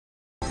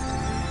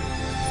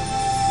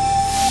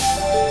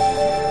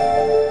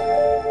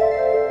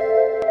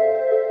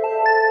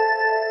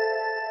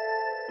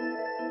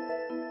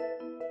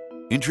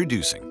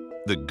Introducing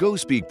the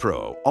GoSpeak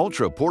Pro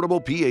Ultra Portable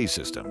PA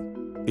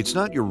System. It's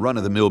not your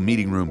run-of-the-mill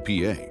meeting room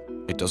PA.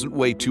 It doesn't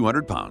weigh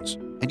 200 pounds,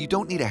 and you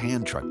don't need a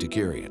hand truck to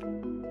carry it.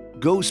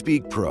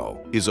 GoSpeak Pro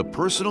is a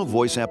personal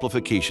voice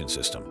amplification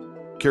system.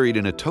 Carried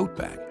in a tote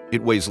bag,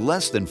 it weighs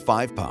less than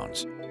 5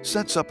 pounds,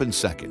 sets up in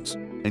seconds,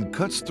 and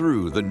cuts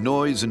through the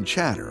noise and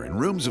chatter in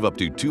rooms of up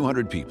to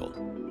 200 people.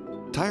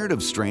 Tired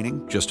of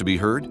straining just to be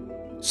heard?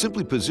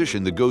 Simply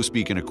position the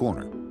GoSpeak in a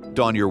corner,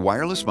 don your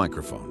wireless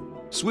microphone,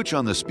 switch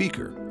on the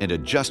speaker, and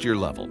adjust your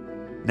level.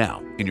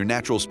 Now, in your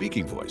natural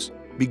speaking voice,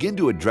 begin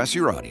to address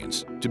your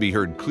audience to be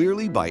heard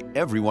clearly by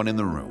everyone in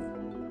the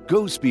room.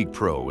 GoSpeak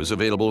Pro is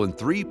available in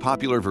 3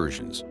 popular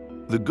versions: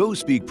 the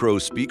GoSpeak Pro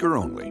Speaker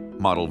Only,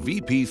 model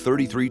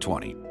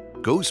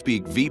VP3320,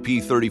 GoSpeak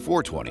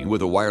VP3420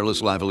 with a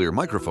wireless lavalier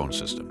microphone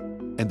system,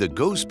 and the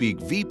GoSpeak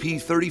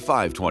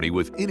VP3520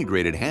 with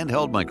integrated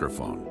handheld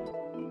microphone.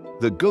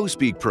 The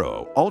GoSpeak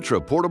Pro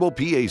Ultra Portable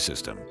PA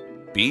System.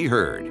 Be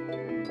heard.